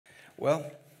Well,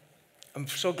 I'm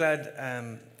so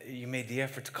glad you made the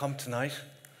effort to come tonight.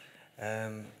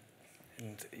 And,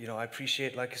 you know, I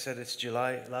appreciate, like I said, it's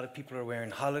July. A lot of people are wearing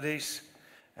holidays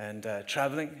and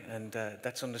traveling, and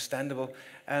that's understandable.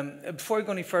 Before we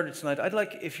go any further tonight, I'd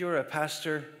like, if you're a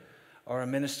pastor or a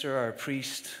minister or a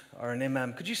priest or an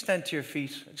imam, could you stand to your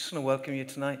feet? I just want to welcome you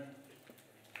tonight.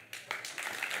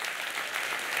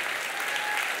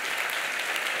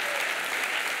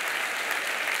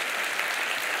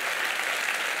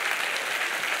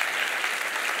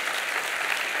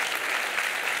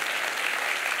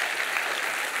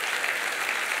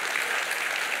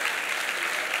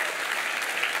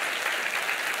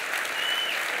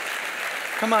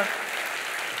 Come on.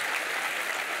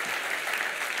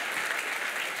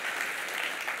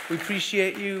 We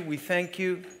appreciate you. We thank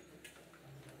you.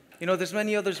 You know, there's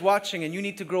many others watching, and you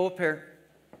need to grow up here.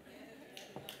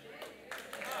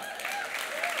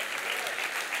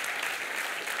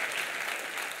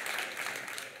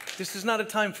 This is not a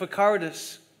time for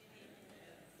cowardice.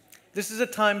 This is a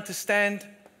time to stand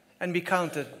and be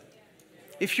counted.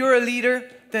 If you're a leader,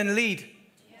 then lead.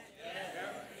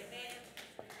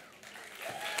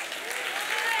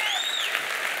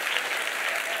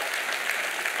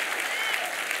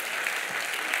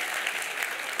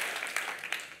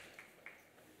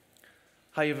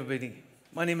 Hi, everybody.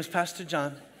 My name is Pastor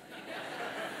John.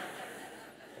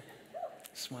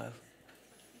 Smile.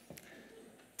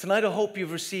 Tonight, I hope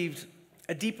you've received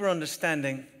a deeper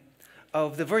understanding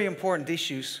of the very important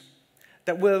issues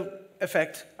that will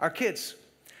affect our kids.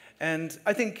 And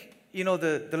I think, you know,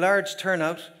 the large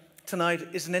turnout tonight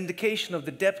is an indication of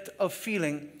the depth of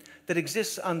feeling that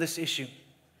exists on this issue.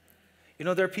 You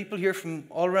know, there are people here from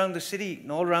all around the city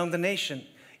and all around the nation,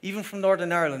 even from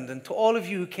Northern Ireland. And to all of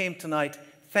you who came tonight,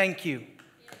 thank you.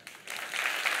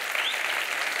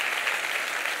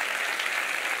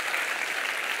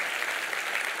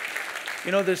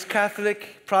 You know, there's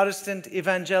Catholic, Protestant,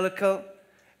 Evangelical,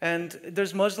 and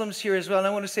there's Muslims here as well. And I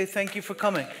want to say thank you for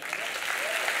coming.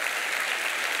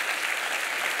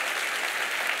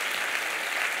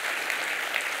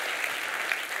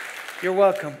 You're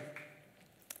welcome.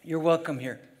 You're welcome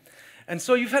here. And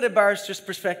so you've had a barrister's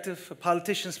perspective, a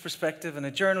politician's perspective, and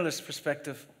a journalist's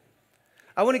perspective.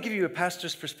 I want to give you a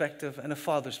pastor's perspective and a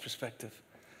father's perspective.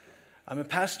 I'm a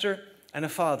pastor and a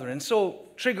father. And so,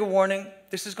 trigger warning,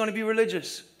 this is going to be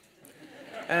religious.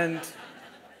 And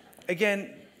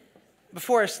again,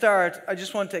 before I start, I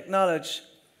just want to acknowledge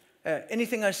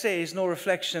anything I say is no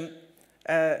reflection.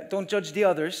 Don't judge the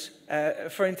others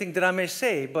for anything that I may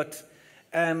say. But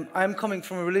I'm coming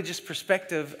from a religious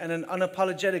perspective, and an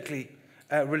unapologetically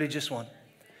religious one.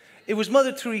 It was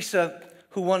Mother Teresa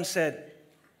who once said,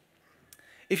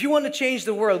 "If you want to change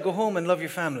the world, go home and love your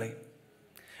family."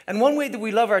 And one way that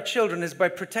we love our children is by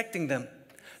protecting them,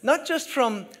 not just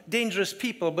from dangerous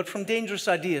people, but from dangerous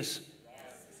ideas.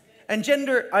 And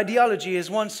gender ideology is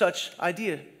one such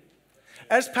idea.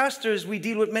 As pastors, we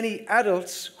deal with many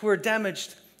adults who are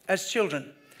damaged as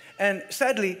children. And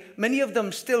sadly, many of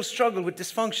them still struggle with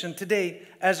dysfunction today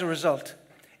as a result.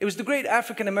 It was the great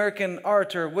African-American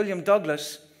orator, Frederick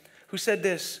Douglass, who said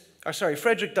this,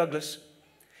 Frederick Douglass,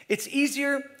 "It's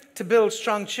easier to build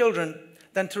strong children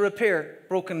than to repair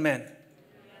broken men."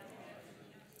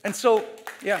 And so,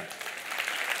 yeah.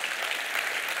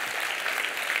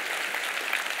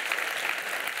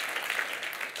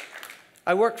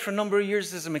 I worked for a number of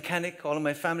years as a mechanic. All of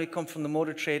my family come from the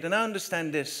motor trade, and I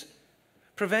understand this.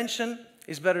 Prevention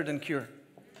is better than cure.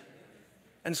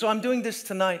 And so I'm doing this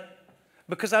tonight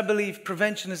because I believe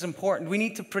prevention is important. We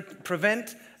need to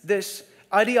prevent this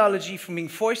ideology from being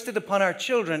foisted upon our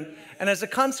children, and as a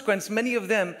consequence, many of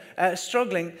them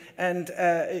struggling and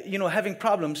you know, having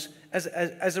problems as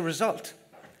a result.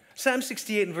 Psalm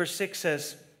 68 and verse 6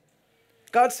 says,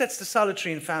 "God sets the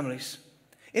solitary in families."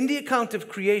 In the account of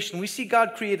creation, we see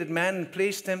God created man and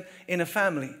placed him in a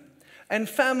family. And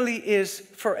family is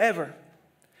forever.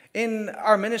 In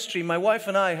our ministry, my wife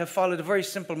and I have followed a very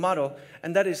simple motto,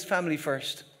 and that is family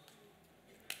first.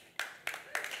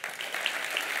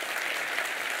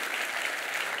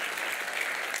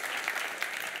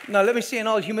 Now, let me say in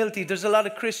all humility, there's a lot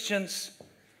of Christians,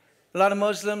 a lot of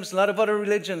Muslims, a lot of other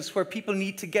religions where people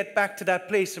need to get back to that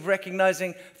place of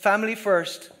recognizing family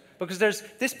first, because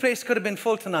this place could have been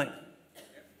full tonight.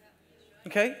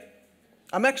 Okay?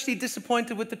 I'm actually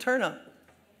disappointed with the turnout,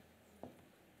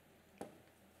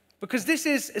 because this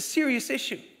is a serious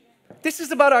issue. This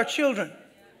is about our children.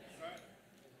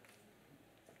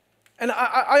 And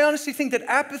I honestly think that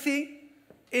apathy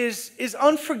is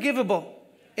unforgivable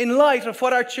in light of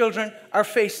what our children are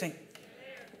facing.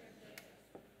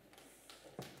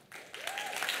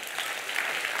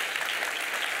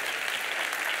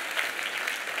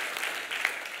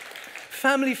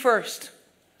 family first.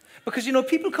 Because, you know,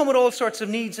 people come with all sorts of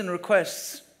needs and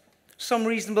requests, some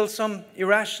reasonable, some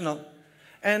irrational.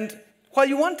 And while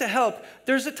you want to help,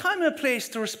 there's a time and a place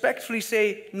to respectfully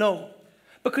say no,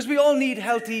 because we all need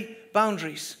healthy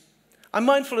boundaries. I'm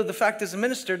mindful of the fact as a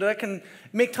minister that I can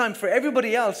make time for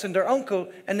everybody else and their uncle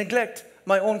and neglect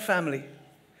my own family.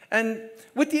 And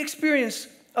with the experience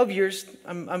of years,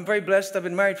 I'm very blessed. I've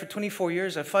been married for 24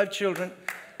 years. I have 5 children.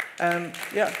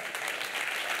 Yeah.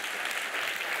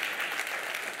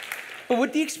 But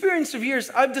with the experience of years,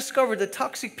 I've discovered that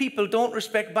toxic people don't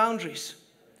respect boundaries.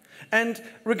 And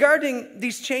regarding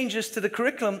these changes to the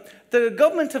curriculum, the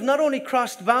government have not only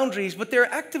crossed boundaries, but they're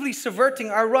actively subverting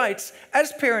our rights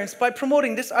as parents by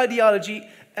promoting this ideology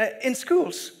in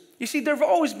schools. You see, there have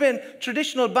always been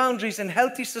traditional boundaries in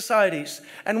healthy societies.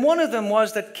 And one of them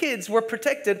was that kids were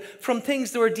protected from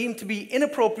things that were deemed to be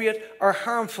inappropriate or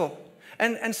harmful.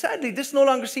 And sadly, this no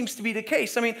longer seems to be the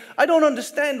case. I mean, I don't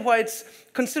understand why it's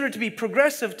considered to be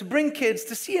progressive to bring kids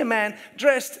to see a man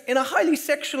dressed in a highly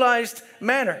sexualized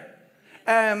manner.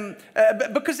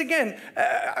 Because again,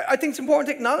 I think it's important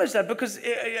to acknowledge that, because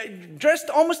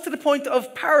dressed almost to the point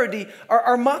of parody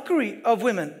or mockery of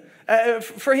women.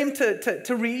 For him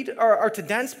to read or to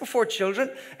dance before children,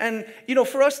 and you know,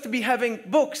 for us to be having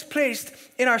books placed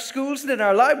in our schools and in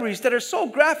our libraries that are so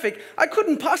graphic, I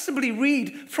couldn't possibly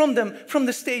read from them from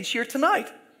the stage here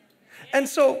tonight. And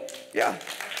so, yeah.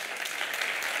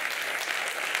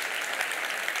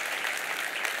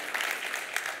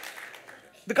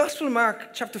 The Gospel of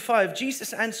Mark, chapter 5,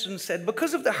 Jesus answered and said,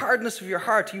 "Because of the hardness of your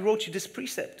heart, he wrote you this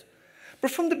precept.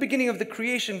 But from the beginning of the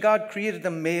creation, God created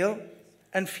them male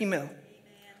and female. Amen.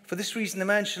 For this reason, the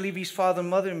man shall leave his father and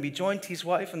mother and be joined to his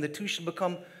wife, and the two shall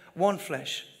become one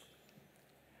flesh.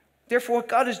 Therefore, what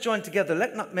God has joined together,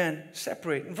 let not man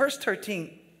separate." In verse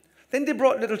 13, then they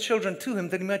brought little children to him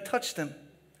that he might touch them.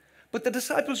 But the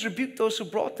disciples rebuked those who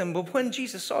brought them. But when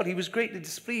Jesus saw it, he was greatly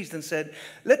displeased and said,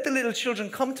 "Let the little children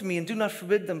come to me, and do not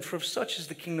forbid them, for of such is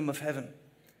the kingdom of heaven.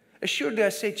 Assuredly, I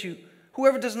say to you,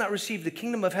 whoever does not receive the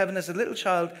kingdom of heaven as a little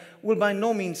child will by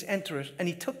no means enter it." And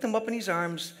he took them up in his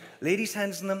arms, laid his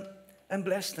hands on them, and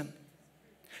blessed them.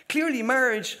 Clearly,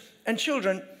 marriage and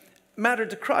children matter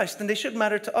to Christ, and they should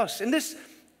matter to us. In this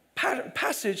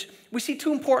passage, we see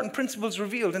 2 important principles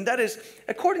revealed, and that is,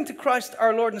 according to Christ,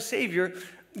 our Lord and Savior,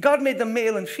 God made them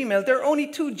male and female. There are only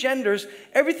 2 genders.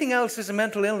 Everything else is a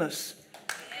mental illness.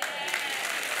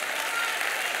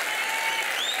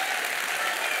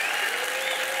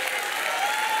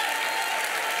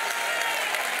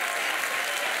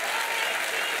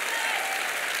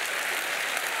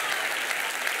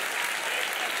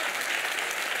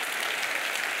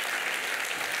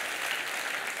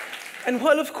 And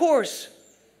while, of course,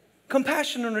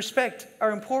 compassion and respect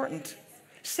are important,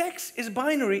 sex is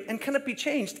binary and cannot be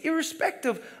changed,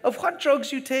 irrespective of what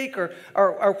drugs you take or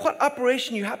what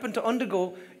operation you happen to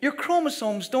undergo. Your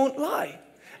chromosomes don't lie.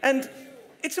 And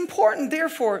it's important,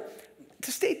 therefore,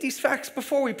 to state these facts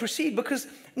before we proceed, because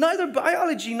neither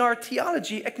biology nor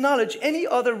theology acknowledge any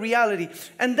other reality.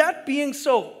 And that being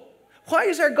so, why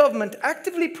is our government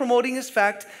actively promoting this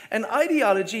fact and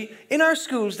ideology in our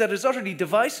schools that is utterly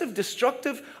divisive,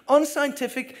 destructive,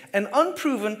 unscientific, and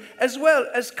unproven, as well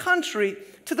as contrary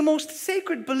to the most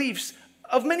sacred beliefs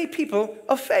of many people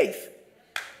of faith?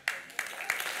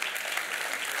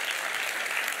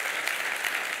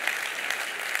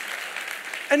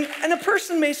 And a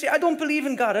person may say, "I don't believe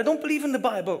in God, I don't believe in the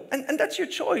Bible." And that's your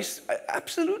choice,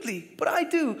 absolutely. But I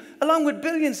do, along with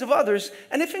billions of others.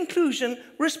 And if inclusion,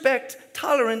 respect,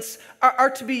 tolerance are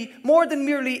to be more than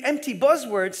merely empty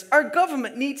buzzwords, our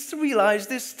government needs to realize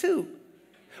this too.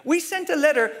 We sent a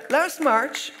letter last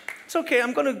March. It's okay,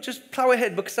 I'm going to just plow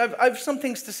ahead because I've some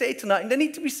things to say tonight, and they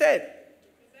need to be said.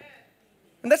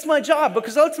 And that's my job,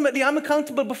 because ultimately I'm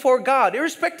accountable before God,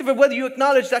 irrespective of whether you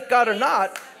acknowledge that God or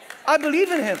not. I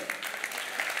believe in him.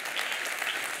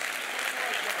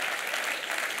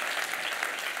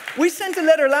 We sent a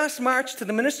letter last March to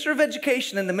the Minister of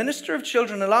Education and the Minister of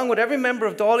Children, along with every member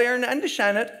of Dáil, Éireann and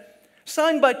Deshanet,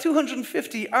 signed by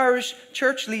 250 Irish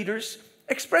church leaders,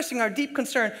 expressing our deep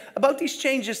concern about these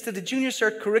changes to the Junior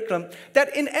Cert curriculum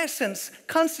that in essence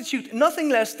constitute nothing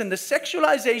less than the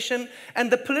sexualization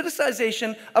and the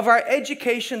politicization of our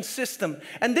education system.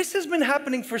 And this has been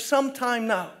happening for some time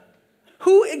now.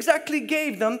 Who exactly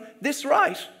gave them this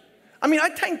right? I mean, I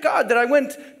thank God that I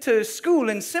went to school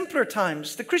in simpler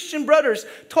times. The Christian brothers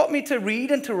taught me to read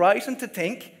and to write and to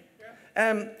think.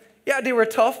 Yeah, they were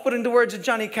tough, but in the words of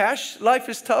Johnny Cash, life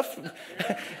is tough.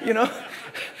 You know,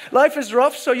 life is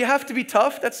rough, so you have to be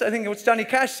tough. That's, I think, what Johnny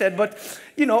Cash said. But,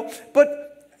 you know,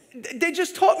 but they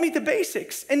just taught me the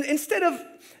basics. And instead of,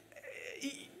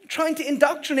 trying to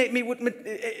indoctrinate me with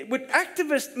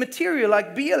activist material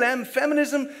like BLM,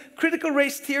 feminism, critical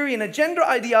race theory, and a gender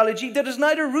ideology that is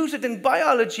neither rooted in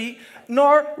biology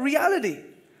nor reality.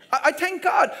 I thank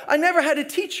God I never had a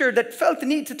teacher that felt the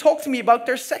need to talk to me about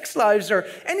their sex lives or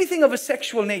anything of a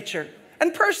sexual nature.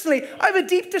 And personally, I have a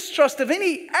deep distrust of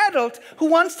any adult who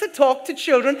wants to talk to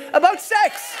children about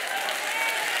sex.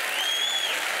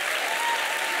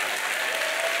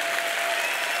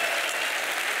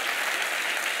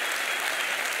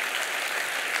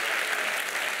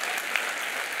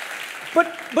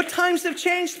 But times have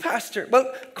changed, Pastor.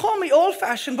 Well, call me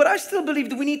old-fashioned, but I still believe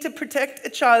that we need to protect a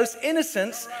child's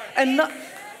innocence and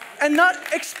not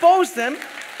expose them.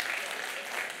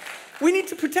 We need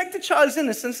to protect the child's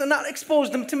innocence and not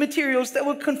expose them to materials that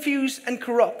will confuse and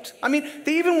corrupt. I mean,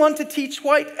 they even want to teach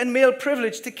white and male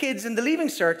privilege to kids in the Leaving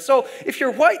Cert. So if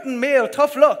you're white and male,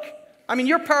 tough luck. I mean,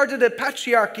 you're part of the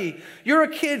patriarchy. You're a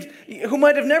kid who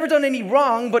might have never done any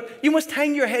wrong, but you must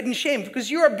hang your head in shame because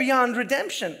you are beyond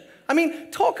redemption. I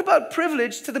mean, talk about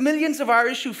privilege to the millions of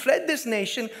Irish who fled this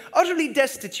nation, utterly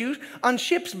destitute, on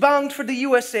ships bound for the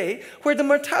USA, where the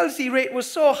mortality rate was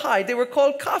so high they were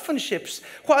called coffin ships,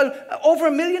 while over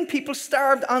 1 million people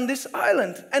starved on this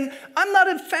island. And I'm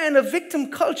not a fan of victim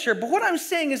culture, but what I'm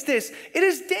saying is this: it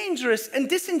is dangerous and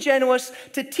disingenuous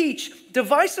to teach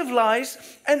divisive lies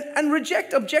and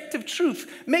reject objective truth,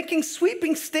 making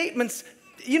sweeping statements,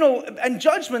 and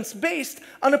judgments based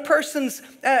on a person's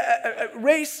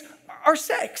race or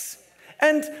sex.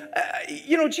 And,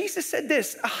 Jesus said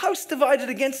this: a house divided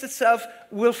against itself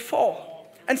will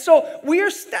fall. And so we are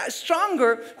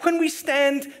stronger when we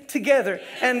stand together.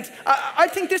 And I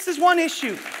think this is one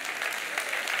issue.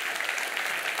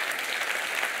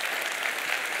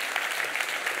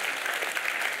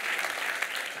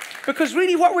 Because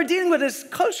really what we're dealing with is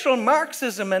cultural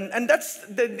Marxism, and that's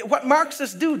what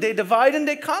Marxists do. They divide and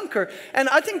they conquer. And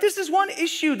I think this is one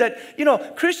issue that,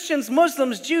 Christians,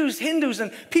 Muslims, Jews, Hindus,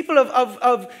 and people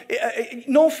of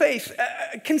no faith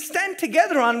can stand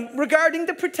together on regarding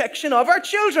the protection of our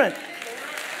children.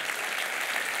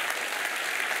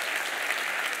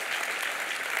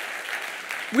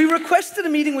 We requested a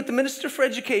meeting with the Minister for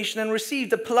Education and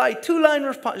received a polite 2-line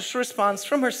response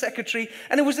from her secretary,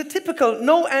 and it was a typical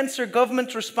no-answer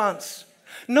government response.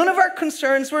 None of our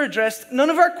concerns were addressed, none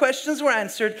of our questions were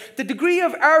answered. The degree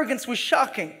of arrogance was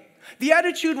shocking. The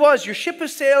attitude was, your ship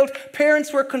has sailed,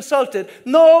 parents were consulted.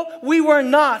 No, we were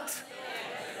not.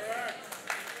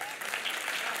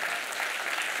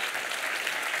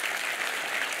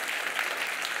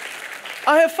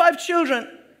 I have 5 children.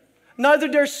 Neither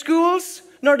their schools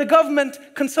nor the government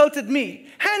consulted me.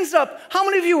 Hands up, how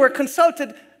many of you were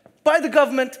consulted by the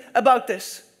government about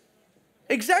this?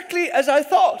 Exactly as I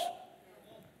thought.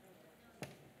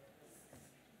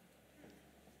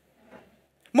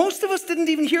 Most of us didn't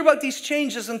even hear about these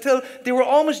changes until they were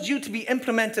almost due to be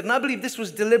implemented, and I believe this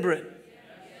was deliberate.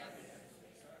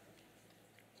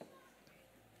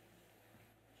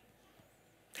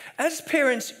 As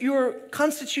parents, you're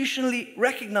constitutionally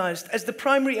recognized as the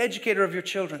primary educator of your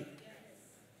children.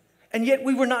 And yet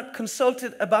we were not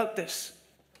consulted about this.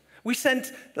 We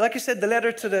sent, like I said, the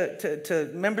letter to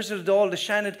members of the Dáil, the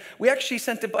Seanad. We actually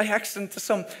sent it by accident to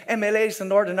some MLAs in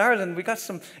Northern Ireland. We got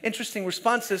some interesting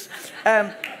responses.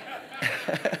 They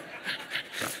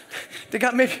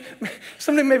got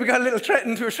somebody maybe got a little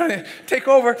threatened who were trying to take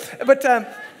over. But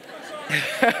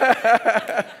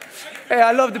hey,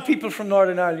 I love the people from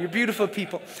Northern Ireland. You're beautiful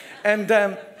people.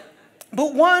 And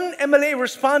but one MLA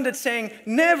responded saying,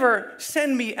 never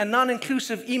send me a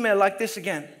non-inclusive email like this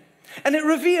again. And it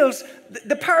reveals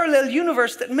the parallel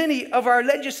universe that many of our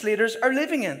legislators are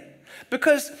living in.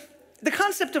 Because the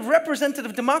concept of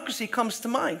representative democracy comes to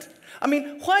mind. I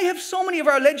mean, why have so many of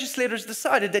our legislators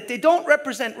decided that they don't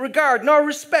represent, regard, nor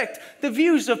respect the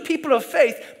views of people of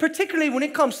faith, particularly when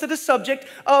it comes to the subject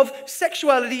of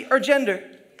sexuality or gender?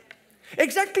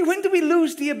 Exactly when do we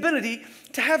lose the ability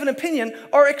to have an opinion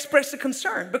or express a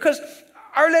concern? Because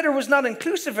our letter was not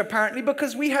inclusive, apparently,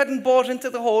 because we hadn't bought into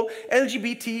the whole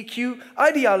LGBTQ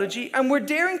ideology, and we're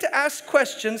daring to ask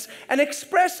questions and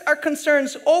express our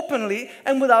concerns openly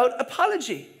and without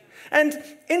apology. And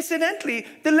incidentally,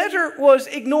 the letter was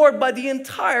ignored by the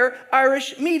entire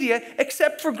Irish media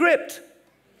except for Gript.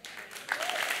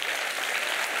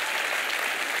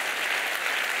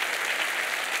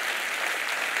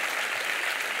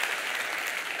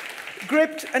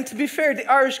 Gript, and to be fair, the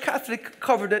Irish Catholic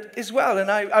covered it as well,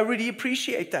 and I really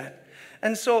appreciate that.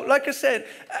 And so, like I said,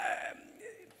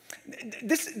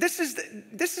 This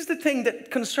is the thing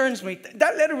that concerns me.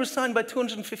 That letter was signed by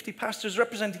 250 pastors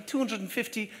representing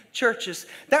 250 churches.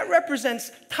 That represents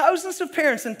thousands of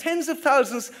parents and tens of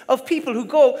thousands of people who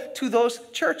go to those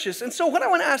churches. And so what I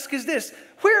want to ask is this: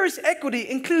 where is equity,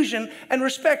 inclusion, and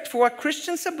respect for what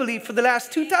Christians have believed for the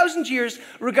last 2,000 years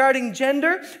regarding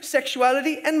gender,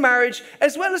 sexuality, and marriage,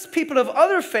 as well as people of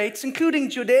other faiths, including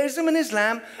Judaism and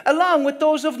Islam, along with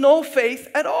those of no faith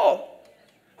at all?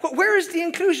 Where is the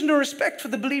inclusion and respect for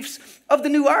the beliefs of the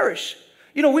New Irish?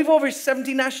 You know, we've over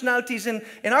 70 nationalities in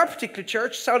our particular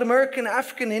church: South American,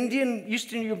 African, Indian,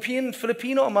 Eastern European,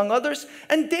 Filipino, among others.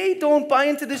 And they don't buy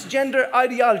into this gender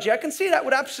ideology. I can say that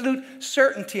with absolute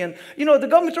certainty. And, you know, the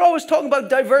government are always talking about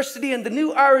diversity and the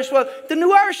New Irish. Well, the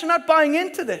New Irish are not buying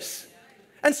into this.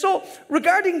 And so,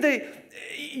 regarding the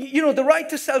right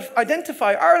to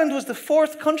self-identify, Ireland was the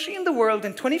 4th country in the world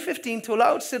in 2015 to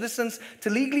allow its citizens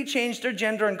to legally change their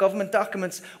gender in government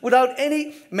documents without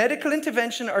any medical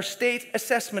intervention or state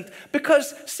assessment,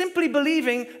 because simply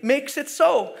believing makes it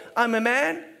so. I'm a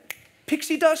man,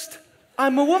 pixie dust,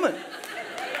 I'm a woman.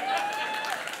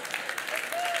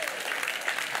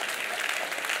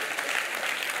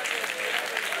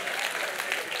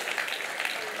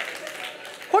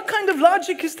 What kind of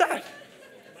logic is that?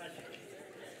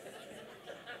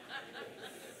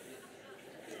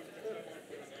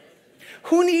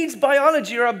 Who needs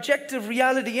biology or objective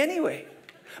reality anyway?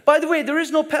 By the way, there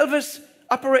is no pelvis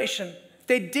operation.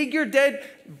 They dig your dead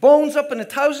bones up in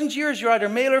 1,000 years. You're either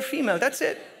male or female. That's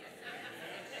it.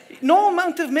 No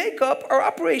amount of makeup or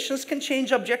operations can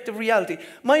change objective reality.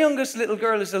 My youngest little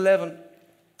girl is 11.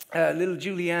 Little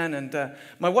Julianne, and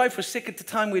my wife was sick at the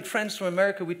time. We had friends from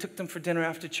America. We took them for dinner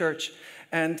after church,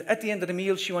 and at the end of the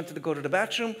meal, she wanted to go to the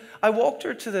bathroom. I walked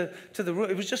her to the room.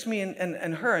 It was just me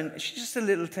and her, and she's just a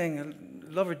little thing.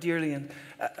 I love her dearly,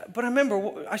 but I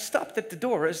remember I stopped at the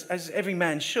door, as every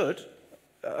man should,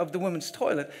 of the women's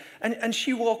toilet, and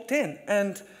she walked in,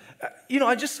 and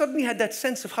I just suddenly had that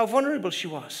sense of how vulnerable she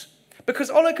was, because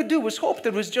all I could do was hope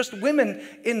there was just women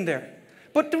in there.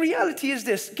 But the reality is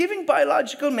this: giving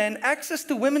biological men access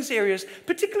to women's areas,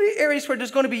 particularly areas where there's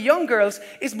going to be young girls,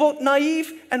 is both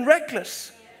naive and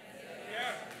reckless.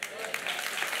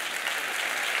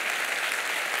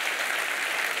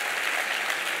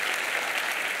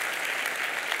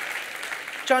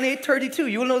 John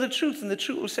 8:32, you will know the truth, and the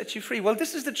truth will set you free. Well,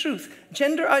 this is the truth.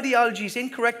 Gender ideology is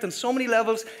incorrect on so many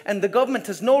levels, and the government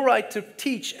has no right to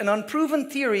teach an unproven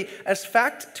theory as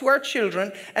fact to our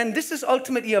children, and this is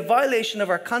ultimately a violation of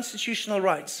our constitutional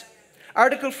rights.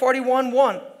 Article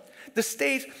 41:1, the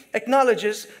state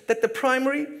acknowledges that the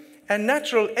primary and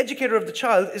natural educator of the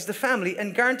child is the family,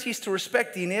 and guarantees to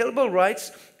respect the inalienable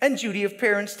rights and duty of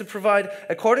parents to provide,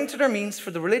 according to their means,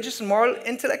 for the religious and moral,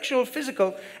 intellectual,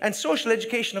 physical, and social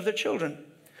education of their children.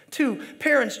 2,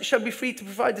 parents shall be free to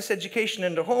provide this education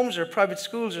in their homes or private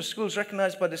schools or schools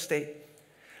recognized by the state.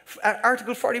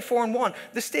 Article 44:1,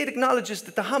 the state acknowledges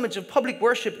that the homage of public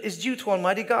worship is due to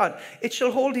Almighty God. It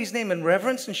shall hold his name in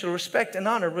reverence and shall respect and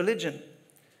honor religion.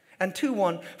 And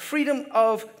 2:1, freedom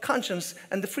of conscience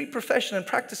and the free profession and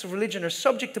practice of religion are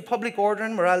subject to public order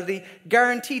and morality,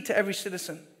 guaranteed to every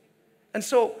citizen. And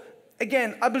so,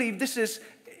 again, I believe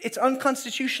it's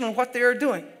unconstitutional what they are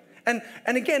doing. And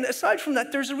again, aside from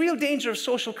that, there's a real danger of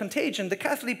social contagion. The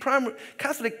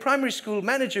Catholic primary school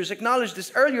managers acknowledged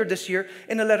this earlier this year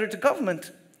in a letter to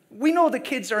government. We know that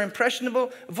kids are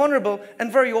impressionable, vulnerable, and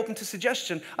very open to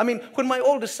suggestion. I mean, when my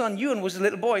oldest son, Ewan, was a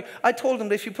little boy, I told him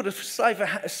that if you put a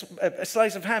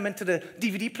slice of ham into the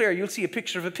DVD player, you'll see a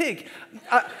picture of a pig.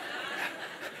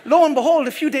 Lo and behold,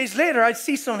 a few days later, I'd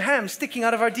see some ham sticking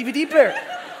out of our DVD player.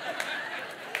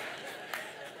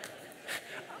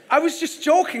 I was just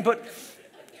joking, but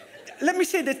let me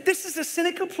say that this is a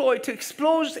cynical ploy to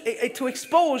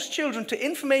expose children to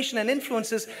information and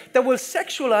influences that will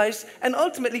sexualize and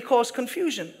ultimately cause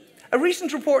confusion. A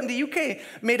recent report in the UK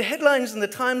made headlines in the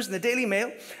Times and the Daily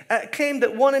Mail, claimed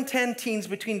that 1 in 10 teens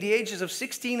between the ages of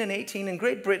 16 and 18 in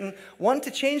Great Britain want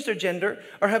to change their gender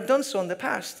or have done so in the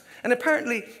past. And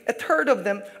apparently, 1/3 of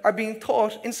them are being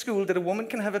taught in school that a woman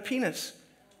can have a penis.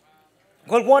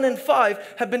 Well, 1 in 5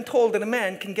 have been told that a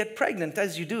man can get pregnant.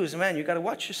 As you do as a man, you got to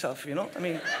watch yourself, you know? I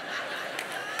mean,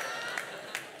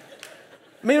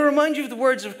 may I remind you of the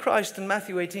words of Christ in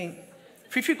Matthew 18.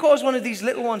 For if you cause one of these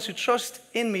little ones who trust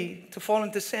in me to fall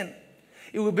into sin,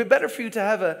 it would be better for you to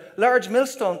have a large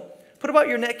millstone put about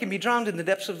your neck and be drowned in the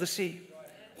depths of the sea.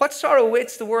 What sorrow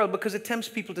awaits the world because it tempts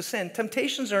people to sin?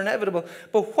 Temptations are inevitable,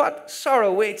 but what sorrow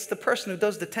awaits the person who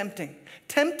does the tempting?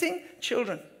 Tempting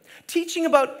children. Teaching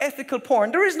about ethical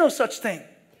porn. There is no such thing.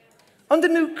 Under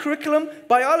new curriculum,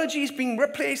 biology is being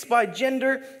replaced by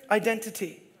gender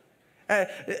identity.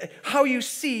 How you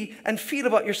see and feel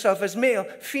about yourself as male,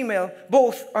 female,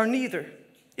 both or neither.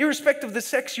 Irrespective of the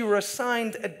sex you were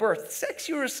assigned at birth. Sex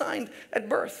you were assigned at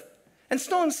birth. And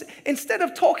so instead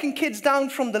of talking kids down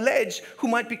from the ledge who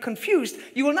might be confused,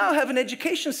 you will now have an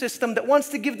education system that wants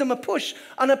to give them a push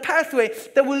on a pathway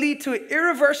that will lead to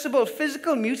irreversible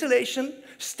physical mutilation,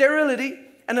 sterility,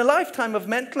 and a lifetime of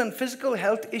mental and physical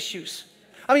health issues.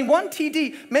 I mean, one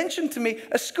TD mentioned to me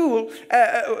a school,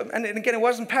 and again, it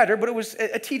wasn't Patter, but it was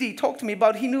a TD talked to me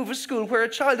about he knew of a school where a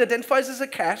child identifies as a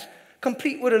cat,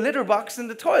 complete with a litter box in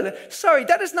the toilet. Sorry,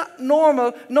 that is not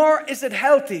normal, nor is it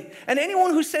healthy. And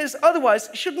anyone who says otherwise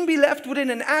shouldn't be left within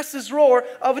an ass's roar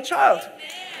of a child.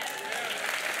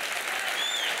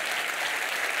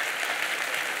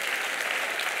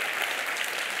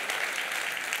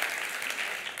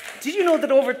 Did you know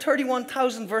that over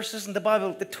 31,000 verses in the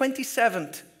Bible, the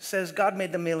 27th says God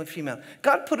made them male and female?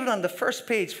 God put it on the first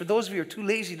page for those of you who are too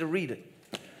lazy to read it.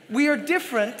 We are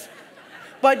different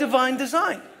by divine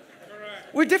design.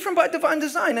 We're different by divine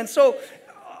design. And so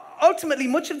ultimately,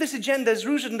 much of this agenda is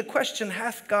rooted in the question,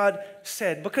 hath God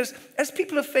said? Because as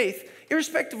people of faith,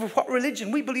 irrespective of what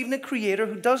religion, we believe in a creator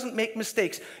who doesn't make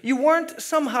mistakes. You weren't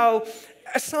somehow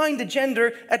assigned a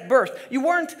gender at birth. You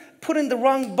weren't put in the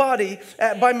wrong body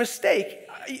by mistake.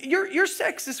 Your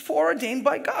sex is foreordained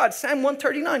by God. Psalm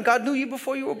 139, God knew you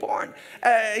before you were born.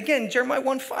 Again, Jeremiah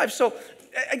 1:5. So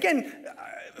again,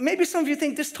 maybe some of you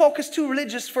think this talk is too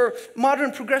religious for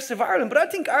modern progressive Ireland, but I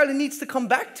think Ireland needs to come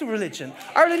back to religion.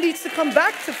 Ireland needs to come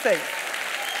back to faith.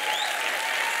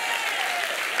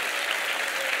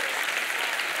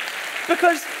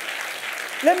 Because,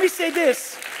 let me say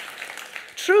this,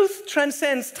 truth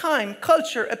transcends time,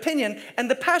 culture, opinion, and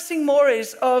the passing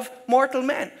mores of mortal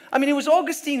men. I mean, it was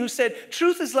Augustine who said,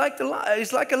 truth is like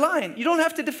a lion. You don't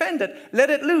have to defend it. Let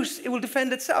it loose, it will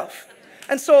defend itself.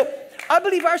 And so, I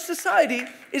believe our society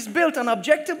is built on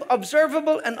objective,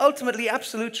 observable, and ultimately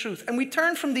absolute truth. And we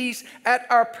turn from these at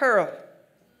our peril.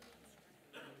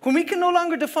 When we can no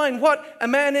longer define what a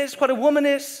man is, what a woman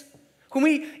is, when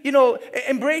we,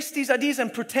 embrace these ideas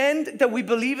and pretend that we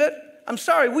believe it, I'm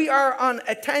sorry, we are on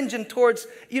a tangent towards,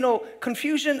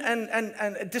 confusion and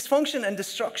dysfunction and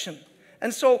destruction.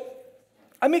 And so,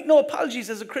 I make no apologies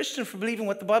as a Christian for believing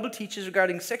what the Bible teaches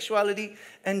regarding sexuality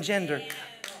and gender.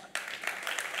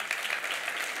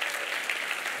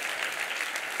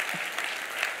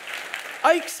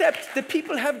 I accept that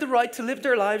people have the right to live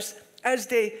their lives as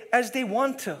they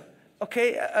want to,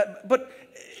 okay? But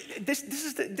this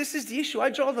is the issue. I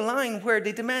draw the line where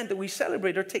they demand that we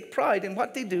celebrate or take pride in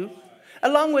what they do,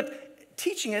 along with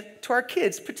teaching it to our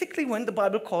kids, particularly when the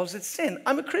Bible calls it sin.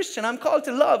 I'm a Christian. I'm called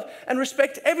to love and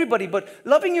respect everybody, but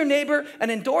loving your neighbor and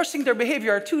endorsing their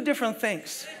behavior are two different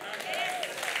things.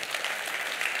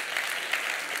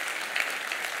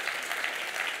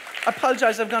 I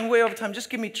apologize, I've gone way over time.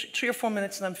 Just give me 3 or 4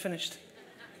 minutes and I'm finished.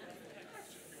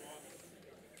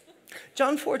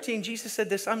 John 14, Jesus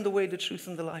said this, I'm the way, the truth,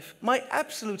 and the life. My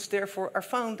absolutes, therefore, are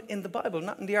found in the Bible,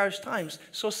 not in the Irish Times.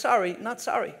 So sorry, not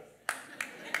sorry.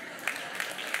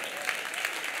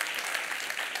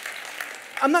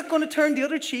 I'm not going to turn the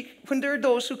other cheek when there are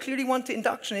those who clearly want to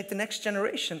indoctrinate the next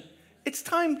generation. It's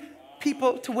time,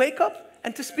 people, to wake up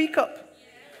and to speak up.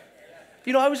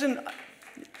 I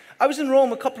was in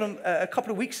Rome a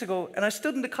couple of weeks ago, and I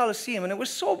stood in the Colosseum, and it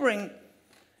was sobering.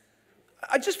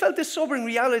 I just felt this sobering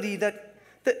reality that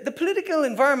the political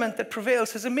environment that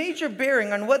prevails has a major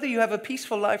bearing on whether you have a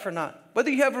peaceful life or not, whether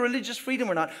you have a religious freedom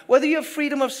or not, whether you have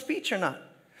freedom of speech or not.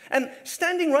 And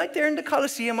standing right there in the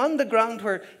Colosseum on the ground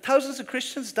where thousands of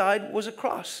Christians died was a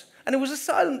cross. And it was a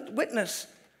silent witness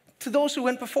to those who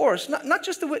went before us. Not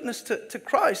just a witness to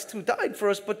Christ who died for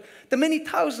us, but the many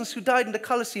thousands who died in the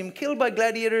Colosseum, killed by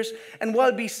gladiators and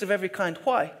wild beasts of every kind.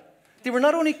 Why? They were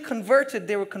not only converted,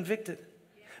 they were convicted.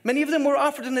 Many of them were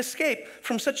offered an escape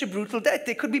from such a brutal death.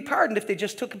 They could be pardoned if they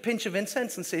just took a pinch of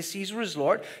incense and say, Caesar is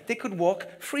Lord. They could walk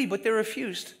free, but they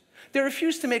refused. They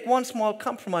refused to make one small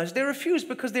compromise. They refused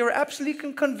because they were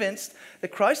absolutely convinced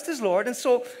that Christ is Lord, and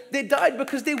so they died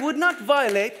because they would not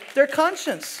violate their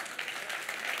conscience.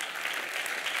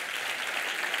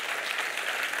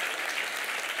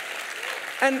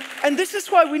 And this is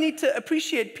why we need to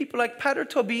appreciate people like Pater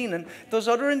Tobin and those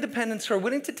other independents who are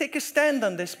willing to take a stand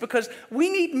on this, because we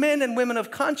need men and women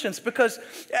of conscience. Because,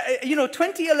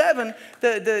 2011,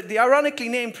 the ironically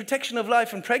named Protection of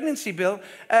Life and Pregnancy Bill,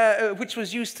 which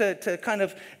was used to kind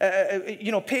of,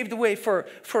 pave the way for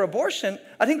abortion,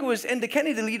 I think it was Enda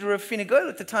Kenny, the leader of Fine Gael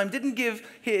at the time, didn't give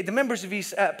the members of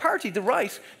his party the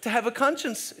right to have a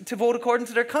conscience, to vote according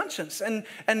to their conscience. And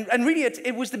really,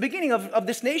 it was the beginning of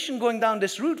this nation going down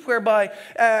this route whereby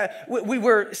we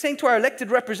were saying to our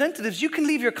elected representatives, you can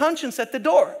leave your conscience at the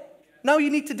door. Now you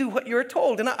need to do what you're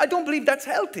told. And I don't believe that's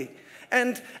healthy.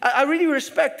 And I really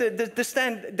respect the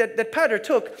stand that Pater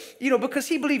took, because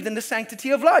he believed in the sanctity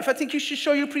of life. I think you should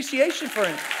show your appreciation for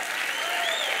him.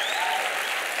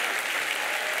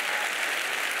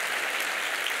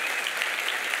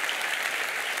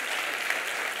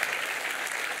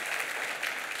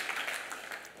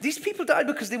 These people died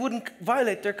because they wouldn't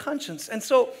violate their conscience. And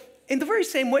so, in the very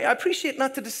same way, I appreciate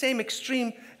not to the same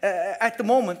extreme at the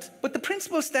moment, but the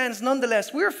principle stands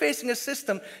nonetheless. We're facing a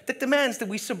system that demands that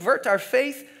we subvert our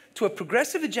faith to a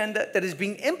progressive agenda that is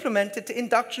being implemented to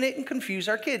indoctrinate and confuse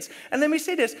our kids. And let me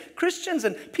say this, Christians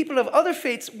and people of other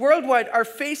faiths worldwide are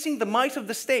facing the might of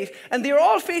the state, and they're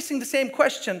all facing the same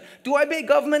question: do I obey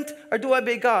government or do I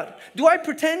obey God? Do I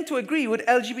pretend to agree with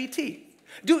LGBT?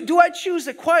 Do I choose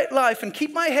a quiet life and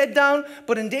keep my head down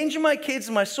but endanger my kids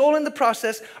and my soul in the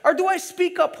process? Or do I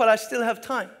speak up while I still have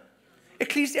time?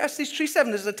 Ecclesiastes 3:7,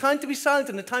 there's a time to be silent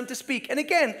and a time to speak. And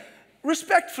again,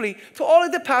 respectfully, to all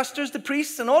of the pastors, the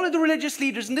priests, and all of the religious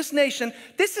leaders in this nation,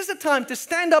 this is a time to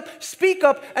stand up, speak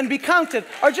up, and be counted.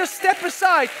 Or just step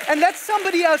aside and let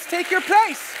somebody else take your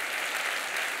place.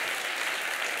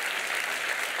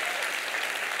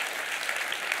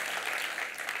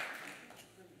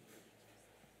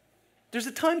 There's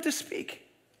a time to speak.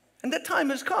 And that time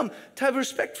has come to have a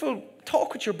respectful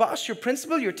talk with your boss, your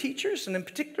principal, your teachers, and in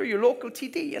particular your local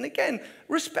TD. And again,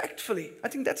 respectfully. I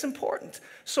think that's important.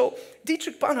 So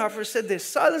Dietrich Bonhoeffer said this: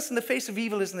 silence in the face of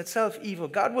evil is in itself evil.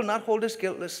 God will not hold us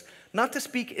guiltless. Not to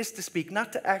speak is to speak.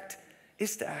 Not to act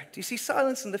is to act. You see,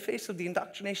 silence in the face of the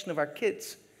indoctrination of our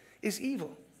kids is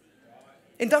evil.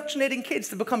 Indoctrinating kids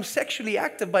to become sexually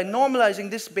active by normalizing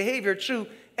this behavior through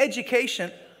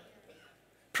education,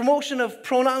 promotion of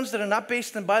pronouns that are not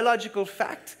based on biological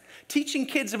fact, teaching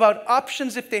kids about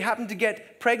options if they happen to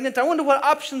get pregnant. I wonder what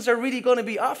options are really going to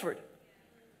be offered.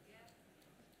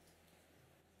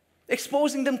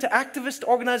 Exposing them to activist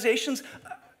organizations.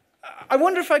 I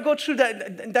wonder if I go through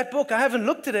that book, I haven't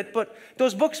looked at it, but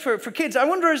those books for kids, I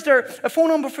wonder, is there a phone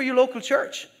number for your local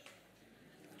church?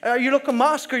 Your local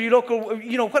mosque or your local,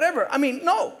 whatever. I mean,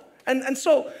 no. And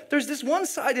so there's this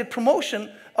one-sided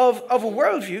promotion of a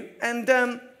worldview.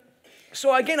 And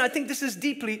so again, I think this is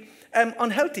deeply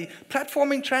unhealthy.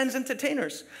 Platforming trans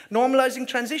entertainers, normalizing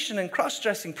transition and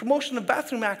cross-dressing, promotion of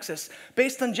bathroom access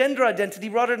based on gender identity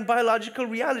rather than biological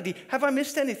reality. Have I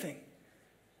missed anything?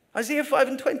 Isaiah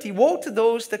 5:20, woe to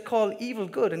those that call evil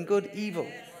good and good evil,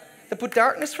 that put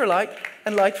darkness for light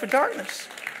and light for darkness.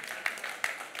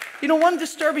 One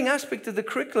disturbing aspect of the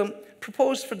curriculum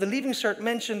proposed for the Leaving Cert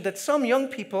mentioned that some young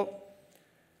people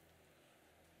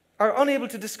are unable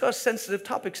to discuss sensitive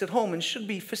topics at home and should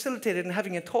be facilitated in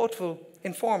having a thoughtful,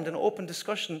 informed, and open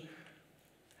discussion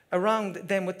around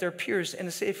them with their peers in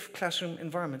a safe classroom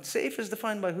environment. Safe is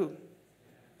defined by who?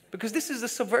 Because this is the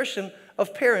subversion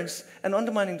of parents and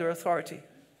undermining their authority.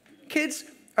 Kids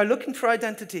are looking for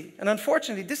identity, and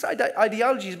unfortunately, this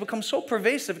ideology has become so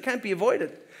pervasive it can't be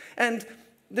avoided. And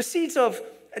the seeds of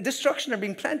destruction are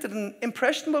being planted in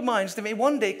impressionable minds that may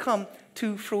one day come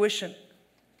to fruition.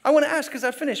 I want to ask, as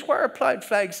I finish, why are pride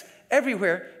flags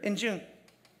everywhere in June?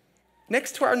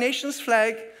 Next to our nation's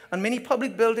flag, on many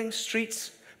public buildings,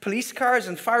 streets, police cars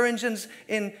and fire engines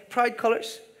in pride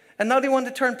colors. And now they want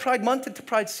to turn Pride Month into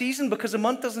Pride Season because a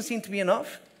month doesn't seem to be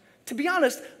enough. To be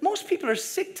honest, most people are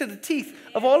sick to the teeth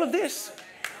of all of this.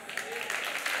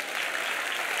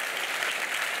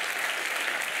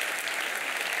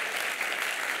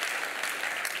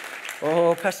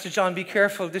 Oh, Pastor John, be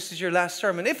careful. This is your last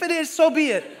sermon. If it is, so be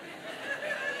it.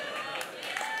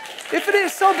 If it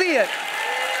is, so be it.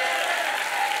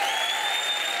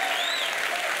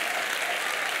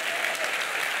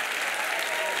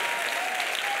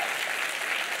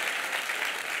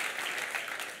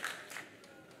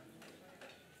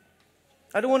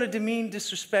 I don't want to demean,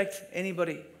 disrespect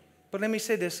anybody, but let me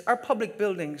say this. Our public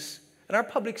buildings and our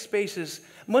public spaces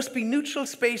must be neutral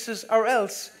spaces, or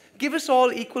else give us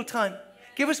all equal time.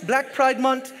 Give us Black Pride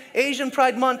Month, Asian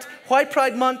Pride Month, White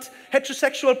Pride Month,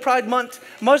 Heterosexual Pride Month,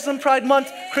 Muslim Pride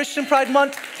Month, Christian Pride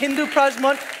Month, Hindu Pride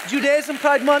Month, Judaism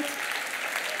Pride Month.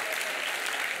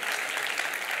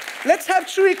 Let's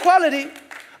have true equality,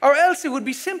 or else it would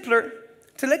be simpler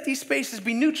to let these spaces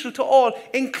be neutral to all,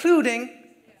 including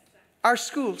our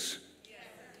schools.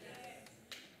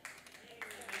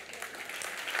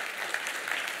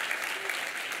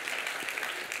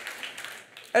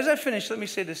 As I finish, let me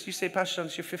say this. You say, Pastor John,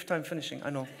 it's your 5th time finishing. I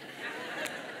know.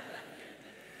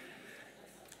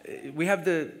 We have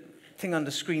the thing on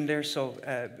the screen there, so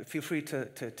feel free to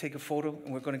take a photo,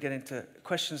 and we're going to get into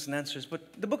questions and answers.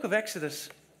 But the book of Exodus,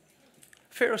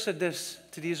 Pharaoh said this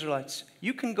to the Israelites: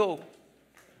 you can go,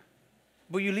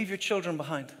 but you leave your children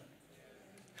behind.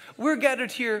 We're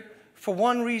gathered here for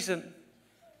one reason,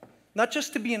 not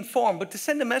just to be informed, but to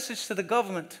send a message to the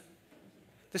government.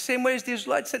 The same way as the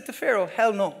Israelites said to Pharaoh,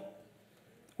 hell no.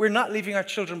 We're not leaving our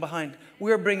children behind.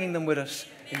 We're bringing them with us.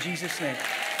 In Jesus' name.